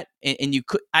were at, and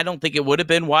I don't think it would have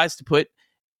been wise to put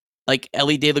like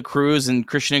Ellie De La Cruz and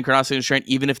Christian Encarnacion,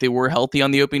 even if they were healthy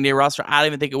on the opening day roster. I don't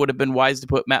even think it would have been wise to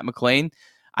put Matt McLain.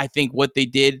 I think what they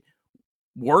did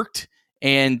worked,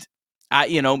 and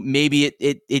maybe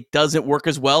it doesn't work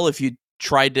as well if you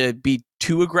try to be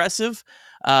too aggressive.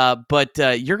 But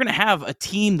you're going to have a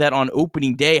team that on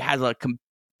opening day has a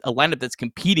lineup that's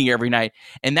competing every night,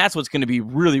 and that's what's going to be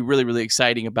really, really, really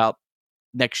exciting about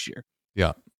next year.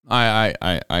 Yeah,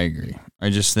 I agree. I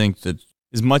just think that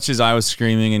as much as I was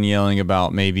screaming and yelling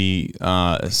about maybe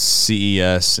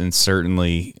CES and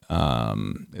certainly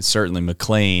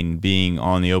McLain being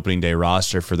on the opening day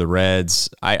roster for the Reds,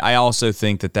 I also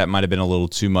think that might have been a little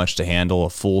too much to handle a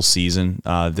full season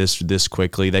this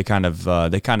quickly. They kind of I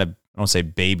don't say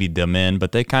babied them in,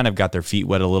 but they kind of got their feet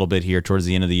wet a little bit here towards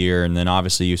the end of the year, and then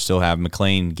obviously you still have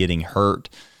McLain getting hurt.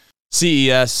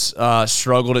 CES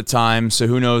struggled at times, so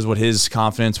who knows what his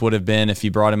confidence would have been if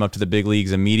you brought him up to the big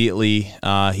leagues immediately.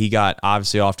 He got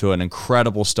obviously off to an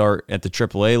incredible start at the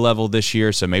AAA level this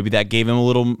year, so maybe that gave him a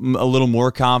little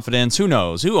more confidence. Who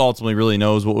knows? Who ultimately really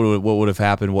knows what would have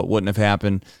happened, what wouldn't have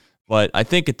happened? But I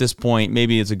think at this point,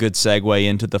 maybe it's a good segue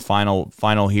into the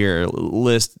final here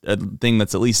list. A thing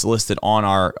that's at least listed on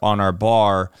our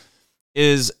bar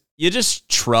is, you just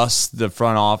trust the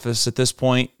front office at this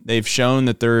point. They've shown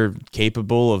that they're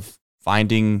capable of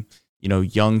finding,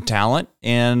 young talent,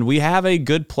 and we have a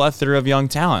good plethora of young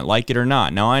talent, like it or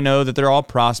not. Now, I know that they're all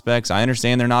prospects. I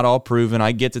understand they're not all proven.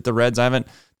 I get that the Reds they're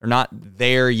not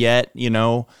there yet,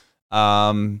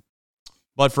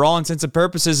 but for all intents and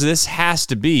purposes, this has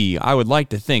to be, I would like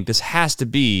to think, this has to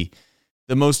be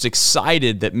the most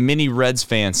excited that many Reds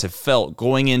fans have felt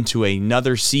going into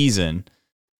another season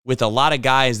with a lot of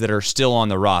guys that are still on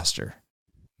the roster,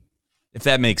 if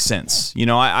that makes sense.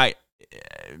 When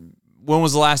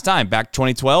was the last time? Back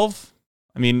 2012?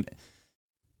 I mean,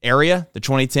 area, the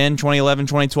 2010, 2011,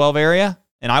 2012 area.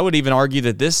 And I would even argue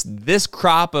that this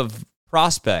crop of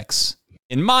prospects,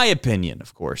 in my opinion,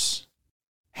 of course,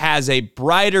 has a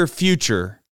brighter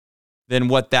future than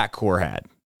what that core had.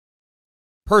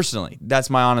 Personally,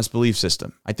 that's my honest belief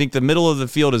system. I think the middle of the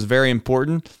field is very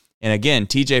important. And again,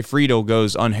 TJ Friedl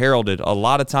goes unheralded a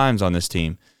lot of times on this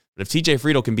team. But if TJ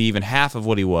Friedl can be even half of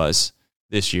what he was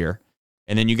this year,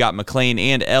 and then you got McLain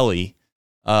and Ellie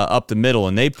up the middle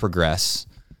and they progress,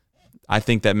 I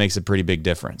think that makes a pretty big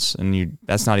difference. And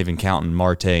that's not even counting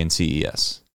Marte and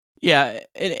CES. Yeah,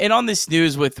 and on this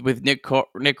news with Nick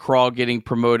Krall getting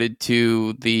promoted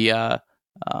to the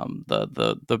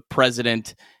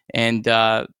president and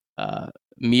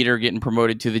Meter getting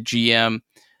promoted to the GM,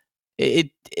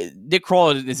 Nick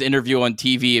Krall in his interview on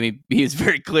TV, I mean, he was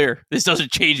very clear. This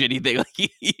doesn't change anything. Like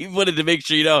he wanted to make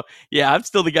sure, I'm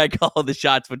still the guy calling the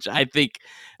shots, which I think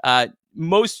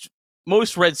most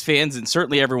Reds fans and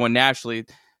certainly everyone nationally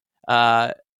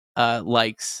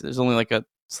likes. There's only like a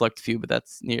select few, but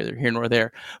that's neither here nor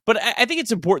there. But I think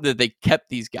it's important that they kept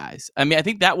these guys. I mean, I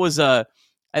think that was a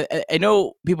I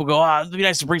know people go, it'd be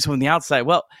nice to bring someone on the outside.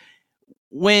 Well,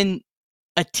 when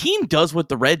a team does what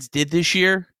the Reds did this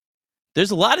year,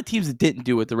 there's a lot of teams that didn't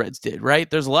do what the Reds did, right?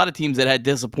 There's a lot of teams that had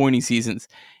disappointing seasons,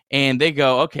 and they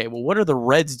go, okay, well, what are the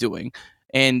Reds doing?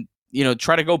 And,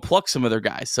 try to go pluck some of their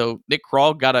guys. So Nick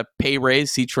Krall got a pay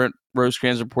raise. See, Trent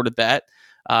Rosecrans reported that.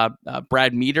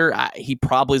 Brad Meter, he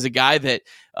probably is a guy that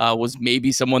was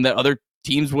maybe someone that other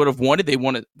teams would have wanted. They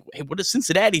wanted, hey, what is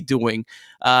Cincinnati doing?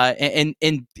 And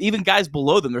even guys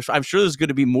below them. I'm sure there's going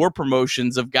to be more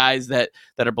promotions of guys that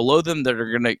are below them that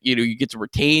are going to, you get to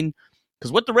retain.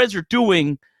 Because what the Reds are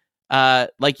doing,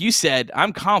 like you said,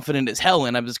 I'm confident as hell,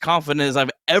 and I'm as confident as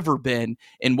I've ever been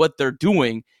in what they're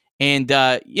doing. And,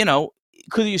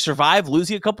 could you survive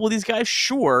losing a couple of these guys?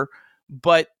 Sure.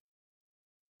 But,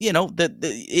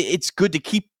 it's good to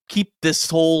keep this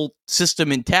whole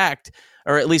system intact,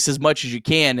 or at least as much as you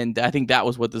can. And I think that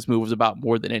was what this move was about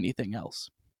more than anything else.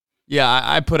 Yeah,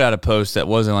 I put out a post that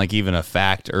wasn't like even a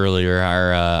fact earlier.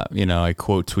 I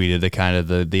quote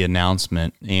tweeted the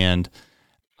announcement, and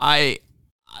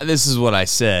this is what I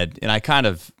said, and I kind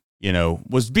of,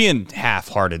 was being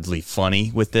half-heartedly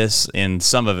funny with this, and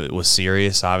some of it was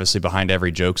serious. Obviously, behind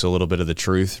every joke's a little bit of the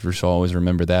truth. We should always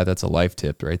remember that. That's a life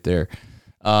tip right there.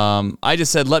 I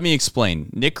just said, let me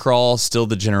explain. Nick Krall, still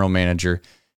the general manager.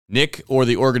 Nick or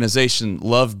the organization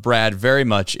loved Brad very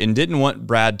much and didn't want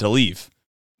Brad to leave.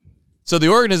 So the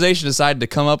organization decided to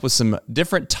come up with some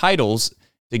different titles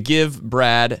to give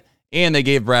Brad, and they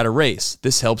gave Brad a raise.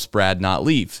 This helps Brad not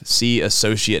leave. See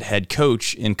associate head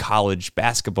coach in college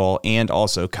basketball and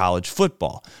also college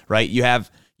football, right? You have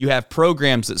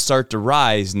programs that start to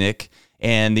rise, Nick,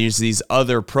 and there's these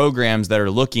other programs that are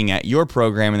looking at your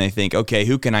program and they think, okay,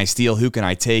 who can I steal? Who can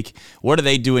I take? What are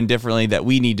they doing differently that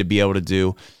we need to be able to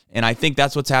do? And I think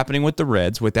that's what's happening with the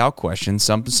Reds, without question.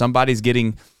 Somebody's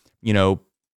getting,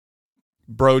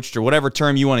 broached, or whatever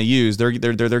term you want to use. They're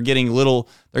getting a little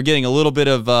bit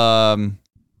of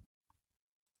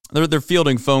they're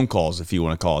fielding phone calls, if you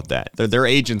want to call it that. Their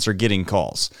agents are getting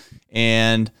calls.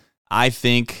 And I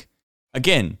think,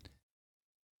 again,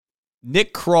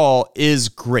 Nick Krall is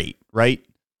great, right?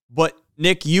 But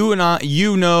Nick, you and I,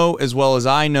 know as well as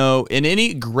I know, in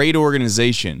any great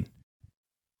organization,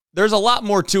 there's a lot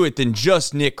more to it than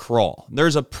just Nick Krall.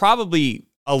 There's probably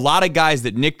a lot of guys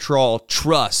that Nick Krall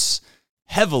trusts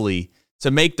heavily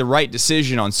to make the right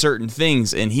decision on certain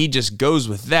things, and he just goes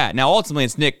with that. Now, ultimately,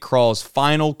 it's Nick Krall's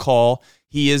final call.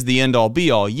 He is the end-all,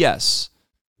 be-all, yes.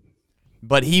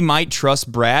 But he might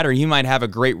trust Brad, or he might have a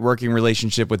great working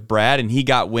relationship with Brad, and he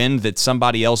got wind that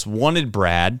somebody else wanted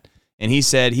Brad, and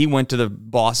he went to the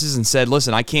bosses and said,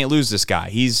 listen, I can't lose this guy.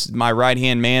 He's my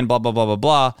right-hand man, blah, blah, blah, blah,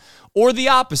 blah. Or the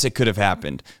opposite could have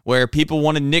happened, where people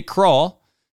wanted Nick Krall,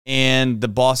 and the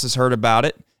bosses heard about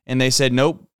it, and they said,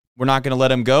 nope, we're not going to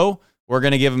let him go. We're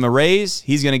going to give him a raise.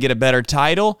 He's going to get a better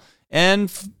title.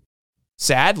 And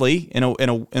sadly, in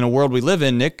a world we live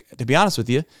in, Nick, to be honest with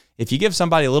you, if you give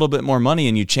somebody a little bit more money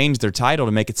and you change their title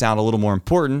to make it sound a little more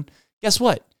important, guess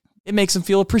what? It makes them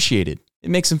feel appreciated. It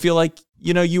makes them feel like,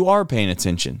 you are paying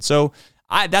attention. So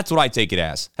that's what I take it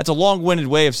as. That's a long-winded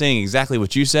way of saying exactly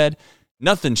what you said.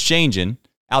 Nothing's changing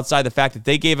outside the fact that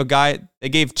they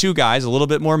gave two guys a little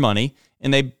bit more money,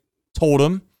 and they told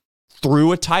them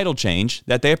through a title change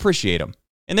that they appreciate them,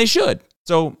 and they should.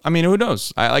 So, who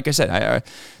knows? Like I said,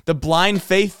 the blind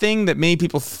faith thing that many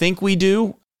people think we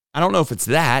do, I don't know if it's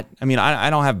that. I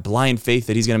don't have blind faith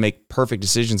that he's going to make perfect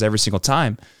decisions every single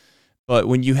time. But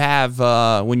when you have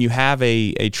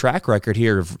a track record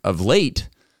here of late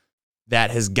that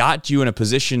has got you in a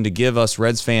position to give us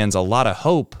Reds fans a lot of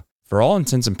hope, for all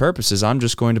intents and purposes, I'm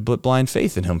just going to put blind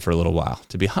faith in him for a little while.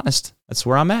 To be honest, that's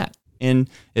where I'm at. And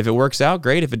if it works out,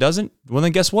 great. If it doesn't, well,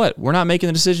 then guess what? We're not making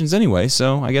the decisions anyway,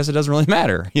 so I guess it doesn't really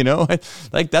matter,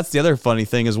 Like, that's the other funny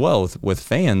thing as well with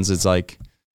fans. It's like,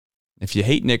 if you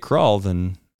hate Nick Krall,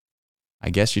 then I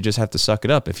guess you just have to suck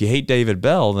it up. If you hate David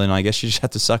Bell, then I guess you just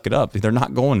have to suck it up. They're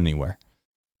not going anywhere.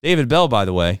 David Bell, by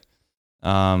the way,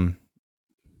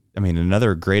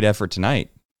 another great effort tonight.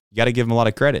 You got to give him a lot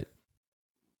of credit.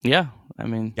 Yeah,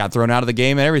 got thrown out of the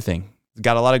game and everything.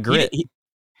 Got a lot of grit.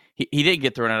 He didn't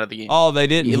get thrown out of the game. Oh, they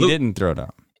didn't. He didn't throw it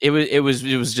out. It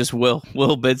was just Will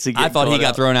Benson. I thought he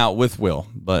got thrown out with Will,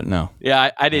 but no. Yeah,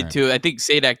 I did too. I think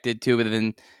Sadak did too, but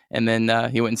then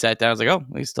he went and sat down. I was like, oh,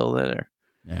 he's still there.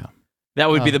 Yeah, that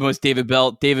would be the most David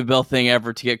Bell thing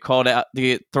ever, to get called out, to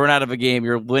get thrown out of a game.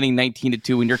 You're winning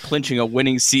 19-2 when you're clinching a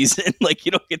winning season. Like,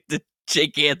 you don't get to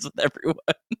shake hands with everyone.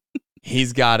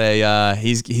 He's got a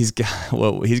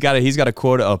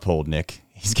quota to uphold, Nick.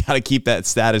 He's got to keep that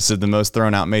status of the most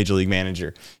thrown out major league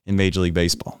manager in Major League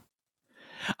Baseball.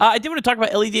 I did want to talk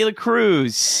about Ellie De La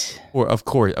Cruz. Of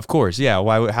course. Yeah.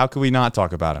 Why? How could we not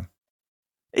talk about him?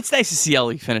 It's nice to see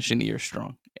Ellie finishing the year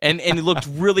strong. And he looked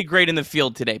really great in the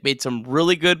field today. Made some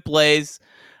really good plays.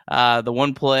 The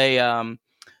one play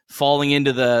falling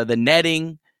into the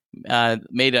netting,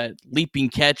 made a leaping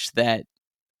catch that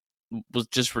was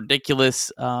just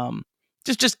ridiculous.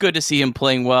 Just good to see him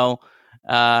playing well.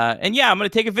 And yeah, I'm going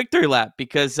to take a victory lap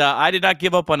because I did not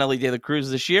give up on Ellie De La Cruz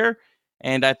this year.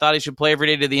 And I thought he should play every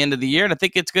day to the end of the year. And I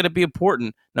think it's going to be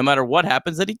important, no matter what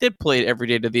happens, that he did play every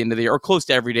day to the end of the year, or close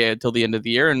to every day until the end of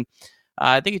the year. And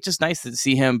I think it's just nice to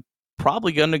see him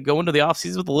probably going to go into the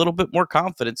offseason with a little bit more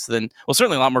confidence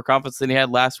certainly a lot more confidence than he had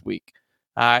last week.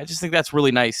 I just think that's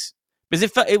really nice. Because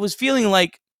it was feeling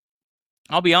like,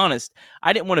 I'll be honest,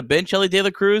 I didn't want to bench Ellie De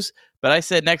La Cruz, but I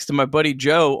sat next to my buddy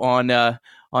Joe on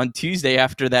Tuesday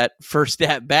after that first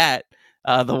at bat.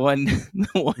 The one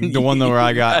where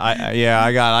I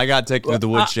got taken to the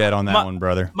woodshed on that one,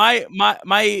 brother.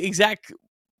 The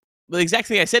exact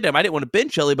thing I said to him, I didn't want to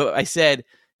bench Ellie, but I said,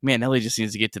 man, Ellie just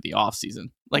needs to get to the off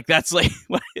season. Like that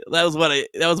was what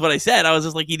I said. I was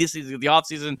just like, he just needs to get the off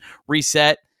season,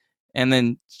 reset, and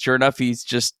then sure enough, he's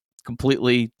just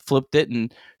completely flipped it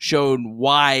and showed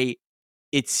why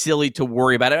it's silly to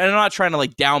worry about it. And I'm not trying to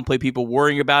like downplay people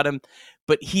worrying about him,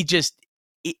 but he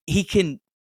can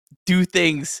do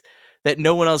things that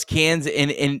no one else can,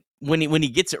 and when he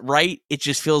gets it right, it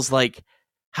just feels like,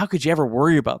 how could you ever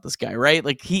worry about this guy, right?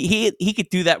 Like he could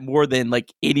do that more than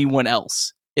like anyone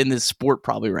else in this sport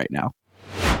probably right now.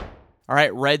 All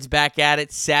right, Reds back at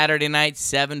it Saturday night,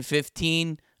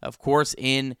 7:15, of course,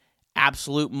 in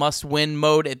absolute must-win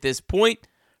mode at this point.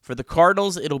 For the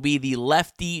Cardinals, it'll be the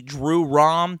lefty Drew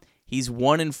Rom. He's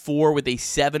 1-4 with a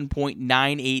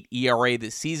 7.98 ERA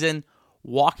this season,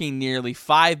 walking nearly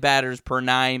 5 batters per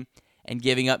 9 and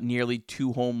giving up nearly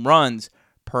 2 home runs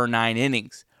per 9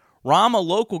 innings. Rom, a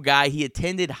local guy, he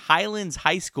attended Highlands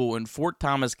High School in Fort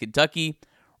Thomas, Kentucky.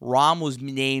 Rom was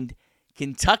named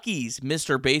Kentucky's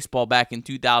Mr. Baseball back in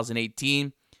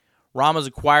 2018. Rom was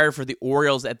acquired for the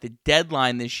Orioles at the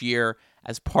deadline this year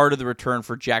as part of the return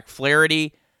for Jack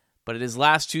Flaherty. But at his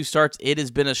last 2 starts, it has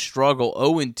been a struggle.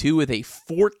 0-2 with a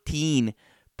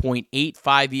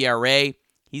 14.85 ERA.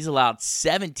 He's allowed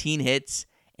 17 hits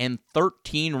and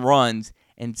 13 runs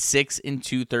in 6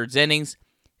 2/3 innings.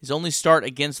 His only start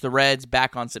against the Reds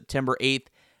back on September 8th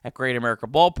at Great America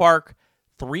Ballpark.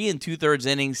 3 2/3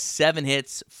 innings, 7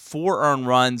 hits, 4 earned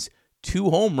runs, 2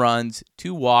 home runs,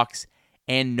 2 walks,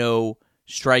 and no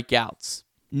strikeouts.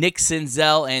 Nick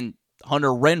Senzel and Hunter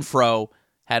Renfroe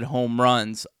had home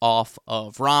runs off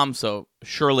of Rom, so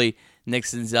surely Nick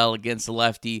Senzel against the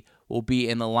lefty will be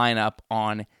in the lineup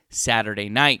on Saturday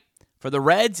night. For the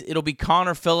Reds, it'll be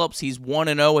Connor Phillips. He's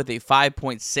 1-0 with a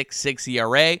 5.66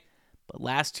 ERA, but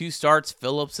last 2 starts,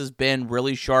 Phillips has been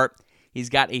really sharp. He's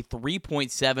got a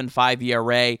 3.75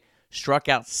 ERA, struck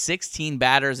out 16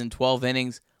 batters in 12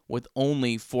 innings with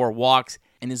only 4 walks,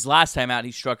 and his last time out,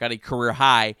 he struck out a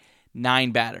career-high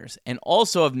 9 batters. And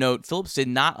also of note, Phillips did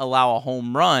not allow a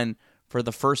home run for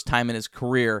the first time in his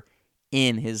career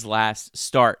in his last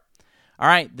start. All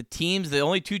right, the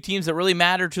only 2 teams that really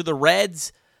matter to the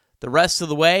Reds the rest of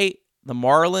the way, the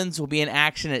Marlins will be in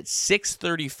action at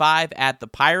 6:35 at the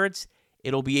Pirates.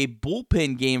 It'll be a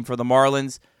bullpen game for the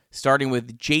Marlins, starting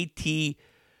with JT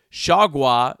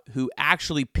Chagua, who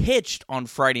actually pitched on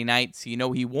Friday night, so you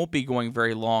know he won't be going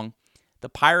very long. The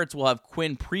Pirates will have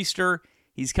Quinn Priester.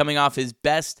 He's coming off his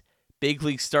best big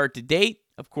league start to date.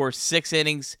 Of course, 6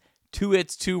 innings, 2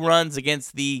 hits, 2 runs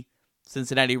against the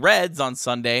Cincinnati Reds on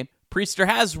Sunday. Priester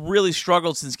has really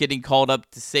struggled since getting called up,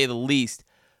 to say the least,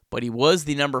 but he was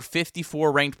the number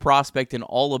 54 ranked prospect in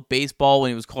all of baseball when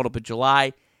he was called up in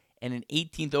July, and an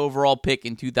 18th overall pick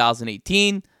in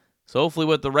 2018. So hopefully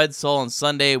what the Reds saw on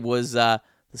Sunday was the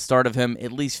start of him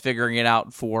at least figuring it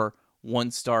out for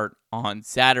one start on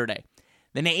Saturday.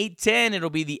 Then at 8:10, it'll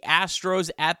be the Astros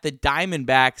at the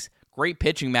Diamondbacks. Great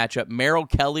pitching matchup. Merrill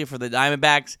Kelly for the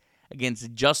Diamondbacks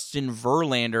against Justin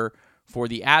Verlander for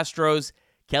the Astros.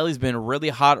 Kelly's been really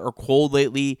hot or cold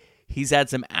lately. He's had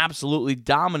some absolutely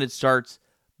dominant starts,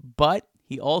 but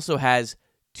he also has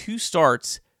 2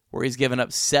 starts where he's given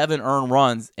up 7 earned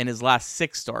runs in his last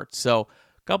 6 starts. So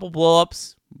a couple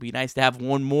blow-ups. It'd be nice to have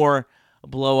one more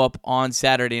blow-up on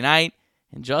Saturday night.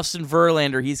 And Justin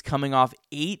Verlander, he's coming off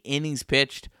 8 innings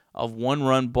pitched of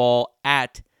 1-run ball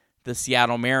at the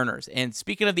Seattle Mariners. And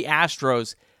speaking of the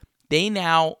Astros, they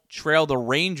now trail the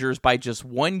Rangers by just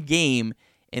 1 game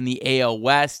in the AL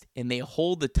West, and they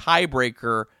hold the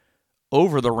tiebreaker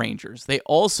over the Rangers. They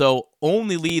also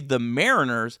only lead the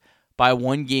Mariners by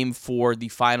 1 game for the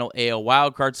final AL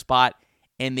wildcard spot,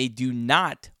 and they do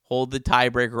not hold the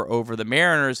tiebreaker over the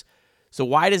Mariners. So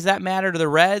why does that matter to the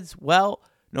Reds? Well,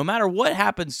 no matter what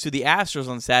happens to the Astros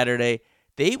on Saturday,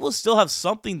 they will still have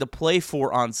something to play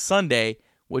for on Sunday,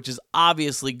 which is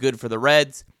obviously good for the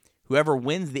Reds. Whoever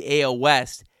wins the AL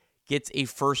West gets a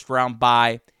first-round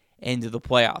bye into the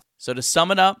playoffs. So to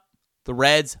sum it up, the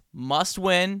Reds must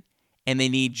win, and they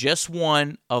need just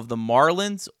one of the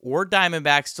Marlins or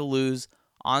Diamondbacks to lose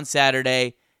on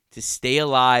Saturday to stay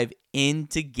alive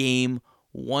into Game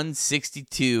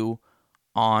 162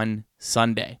 on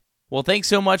Sunday. Well, thanks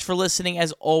so much for listening,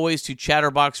 as always, to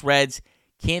Chatterbox Reds.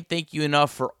 Can't thank you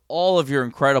enough for all of your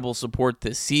incredible support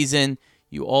this season.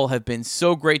 You all have been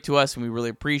so great to us, and we really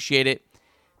appreciate it.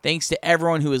 Thanks to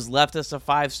everyone who has left us a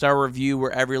 5-star review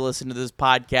wherever you're listening to this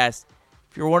podcast.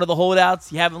 If you're one of the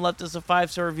holdouts, you haven't left us a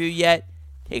 5-star review yet,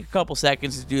 take a couple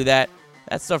seconds to do that.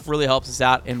 That stuff really helps us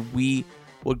out, and we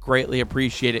would greatly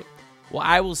appreciate it. Well,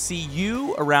 I will see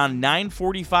you around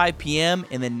 9:45 p.m.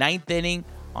 in the 9th inning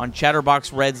on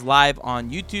Chatterbox Reds Live on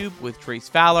YouTube with Trace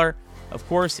Fowler. Of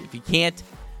course, if you can't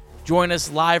join us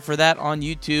live for that on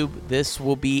YouTube, this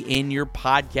will be in your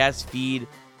podcast feed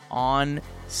on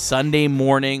Sunday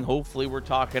morning. Hopefully, we're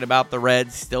talking about the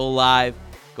Reds still alive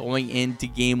going into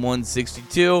Game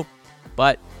 162.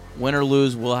 But win or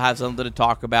lose, we'll have something to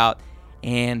talk about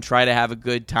and try to have a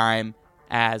good time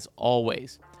as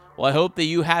always. Well, I hope that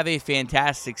you have a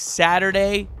fantastic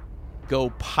Saturday. Go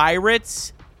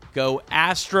Pirates, go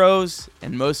Astros,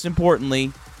 and most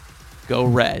importantly, go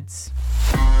Reds.